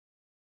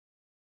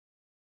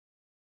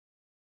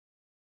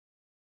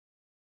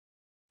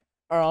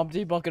Alright, I'm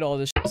debunking all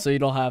this shit so you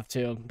don't have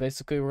to.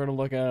 Basically, we're gonna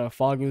look at a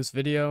Fogloose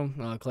video,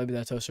 claiming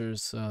that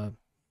Toaster's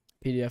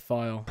PDF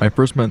file. I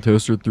first met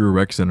Toaster through a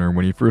rec center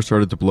when he first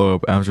started to blow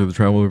up after the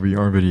Traveler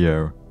VR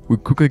video. We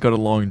quickly got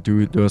along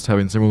due to us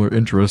having similar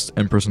interests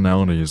and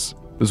personalities.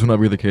 This would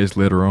not be the case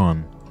later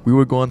on. We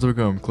would go on to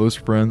become close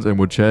friends and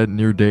would chat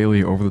near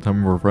daily over the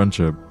time of our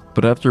friendship.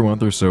 But after a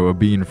month or so of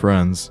being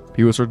friends,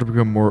 he would start to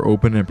become more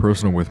open and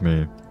personal with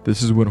me.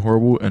 This is when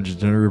horrible and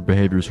degenerative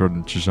behavior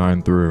started to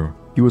shine through.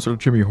 He would start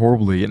to treat me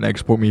horribly and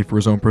exploit me for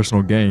his own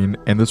personal gain,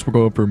 and this would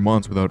go on for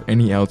months without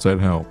any outside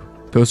help.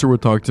 Toaster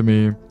would talk to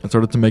me and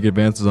started to make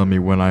advances on me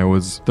when I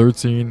was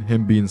 13,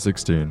 him being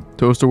 16.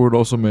 Toaster would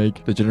also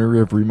make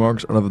degenerative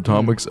remarks on the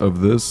topics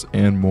of this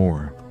and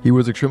more. He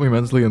was extremely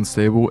mentally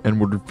unstable and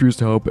would refuse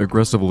to help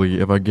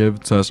aggressively if I give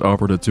test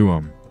offered it to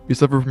him. He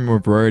suffered from a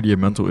variety of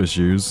mental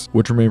issues,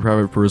 which remain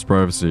private for his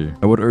privacy.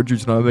 I would urge you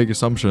to not make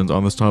assumptions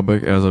on this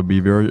topic, as it would be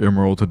very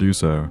immoral to do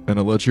so, and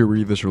I'll let you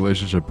read this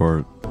relationship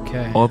part.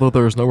 Okay. Although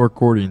there is no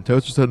recording,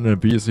 Toaster said in a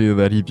VC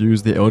that he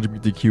views the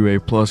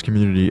LGBTQA+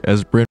 community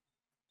as brand.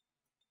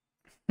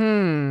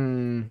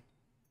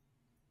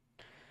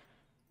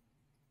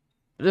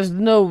 There's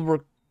no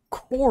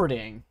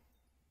recording.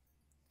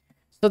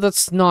 So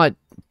that's not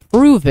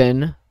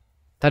proven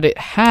that it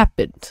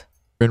happened.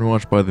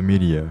 Brainwashed by the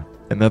media,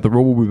 and that the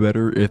world will be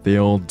better if they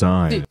all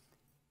died.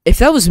 If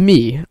that was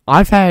me,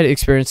 I've had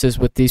experiences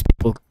with these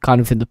people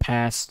kind of in the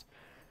past.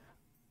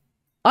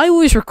 I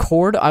always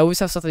record, I always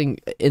have something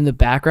in the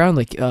background,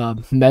 like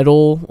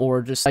metal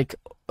or just like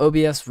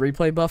OBS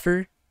replay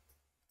buffer.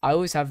 I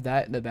always have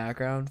that in the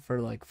background for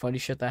like funny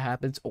shit that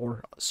happens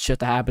or shit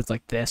that happens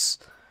like this.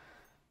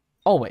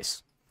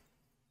 Always.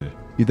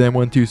 He then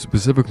went to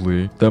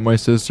specifically that my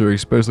sister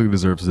especially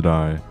deserves to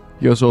die.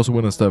 He also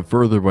went a step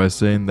further by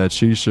saying that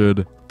she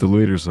should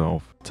delete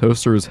herself.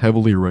 Toaster is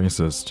heavily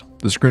racist.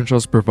 The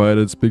screenshots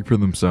provided speak for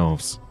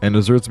themselves, and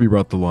deserves to be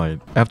brought to light.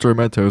 After I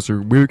met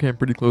Toaster, we became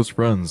pretty close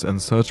friends,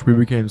 and such we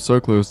became so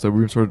close that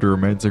we started a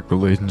romantic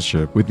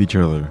relationship with each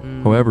other.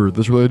 However,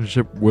 this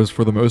relationship was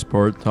for the most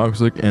part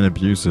toxic and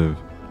abusive.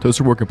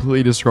 Toaster would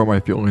completely disregard my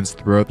feelings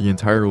throughout the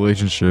entire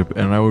relationship,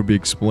 and I would be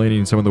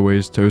explaining some of the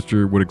ways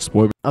Toaster would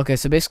exploit me. Okay,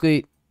 so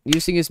basically,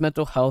 using his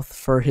mental health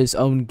for his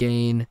own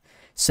gain,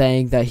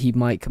 saying that he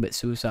might commit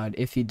suicide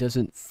if he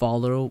doesn't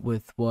follow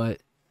with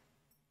what,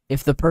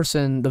 if the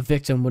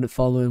victim wouldn't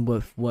follow in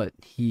with what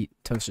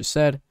Toaster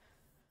said.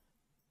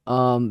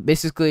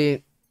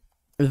 Basically,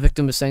 the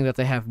victim is saying that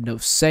they have no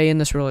say in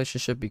this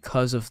relationship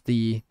because of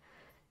the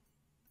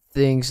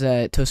things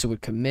that Toaster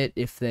would commit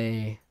if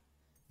they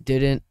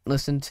didn't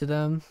listen to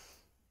them.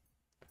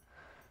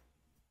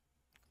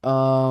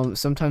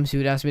 Sometimes he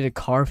would ask me to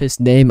carve his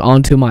name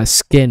onto my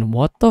skin.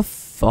 What the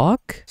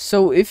fuck?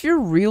 So if you're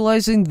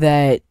realizing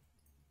that,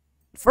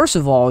 first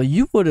of all,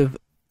 you would have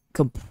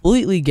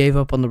completely gave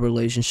up on the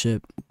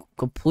relationship,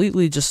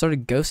 completely just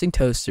started ghosting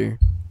Toaster.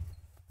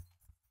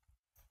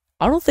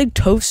 I don't think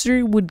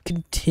Toaster would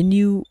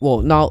continue,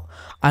 well, now,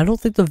 I don't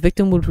think the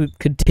victim would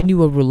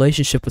continue a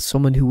relationship with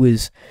someone who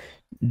is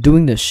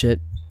doing this shit,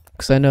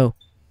 because I know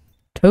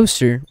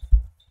Toaster,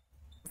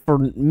 for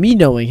me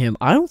knowing him,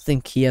 I don't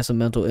think he has a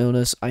mental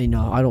illness. I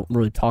know I don't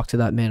really talk to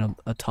that man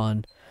a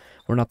ton.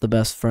 We're not the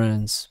best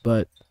friends,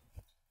 but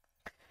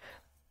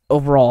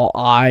overall,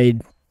 I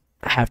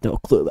have no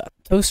clue about it.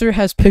 Toaster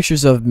has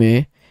pictures of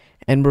me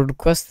and would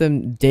request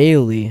them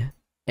daily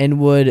and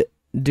would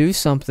do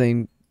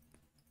something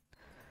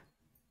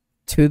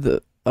to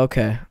the,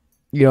 okay,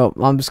 you know,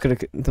 I'm just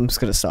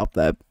gonna stop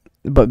that.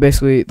 But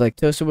basically, like,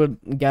 Toaster would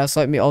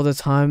gaslight me all the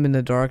time in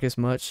the dark as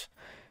much,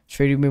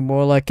 treating me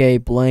more like a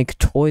blank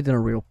toy than a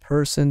real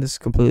person. This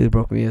completely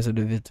broke me as an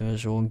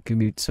individual and gave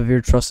me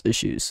severe trust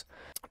issues.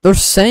 They're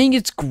saying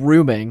it's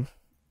grooming,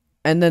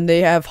 and then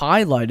they have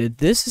highlighted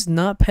this is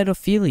not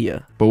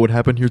pedophilia. But what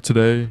happened here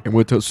today, and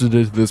what Toaster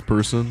did to this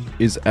person,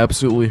 is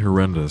absolutely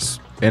horrendous,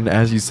 and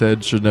as he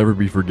said, should never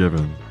be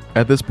forgiven.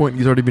 At this point,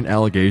 these aren't even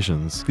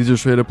allegations. These are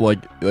straight up like,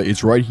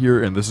 it's right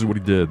here and this is what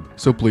he did.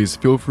 So please,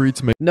 feel free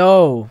to make—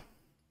 No.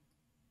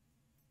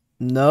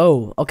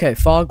 Okay,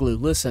 Foglu,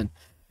 listen.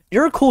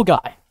 You're a cool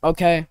guy,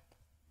 okay?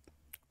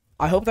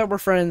 I hope that we're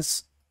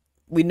friends.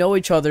 We know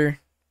each other.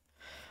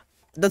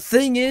 The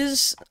thing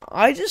is,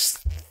 I just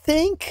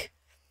think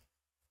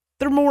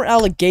they're more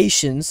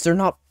allegations. They're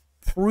not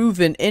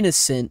proven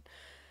innocent.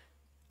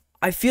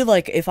 I feel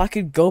like if I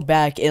could go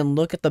back and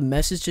look at the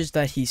messages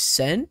that he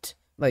sent,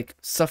 like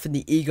stuff in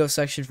the ego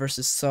section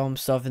versus some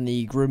stuff in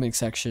the grooming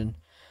section,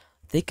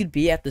 they could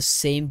be at the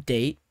same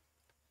date.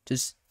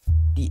 Just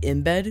the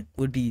embed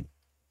would be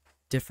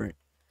different.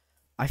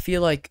 I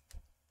feel like,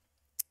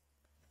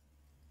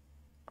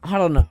 I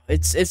don't know.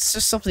 It's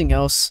just something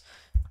else.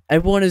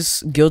 Everyone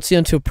is guilty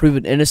until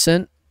proven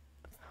innocent.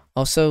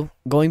 Also,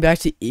 going back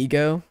to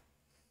ego,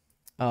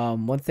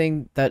 one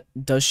thing that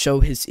does show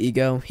his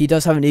ego, he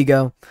does have an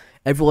ego.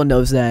 Everyone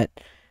knows that.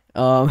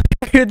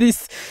 Here are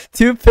these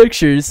two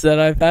pictures that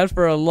I've had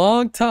for a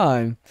long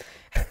time.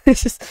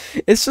 It's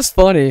just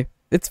funny.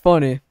 It's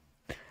funny.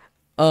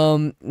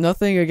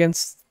 Nothing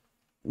against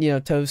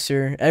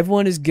toaster.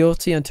 Everyone is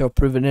guilty until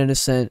proven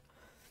innocent.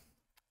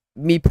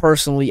 Me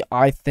personally,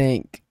 I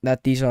think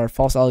that these are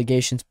false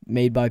allegations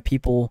made by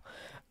people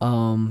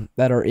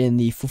that are in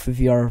the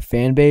FufuVR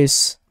fan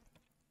base.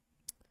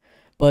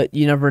 But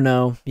you never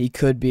know. He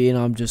could be, and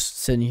I'm just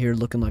sitting here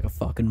looking like a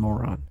fucking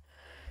moron.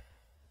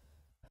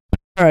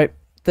 Alright.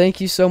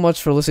 Thank you so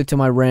much for listening to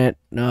my rant.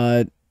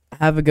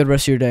 Have a good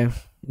rest of your day.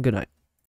 Good night.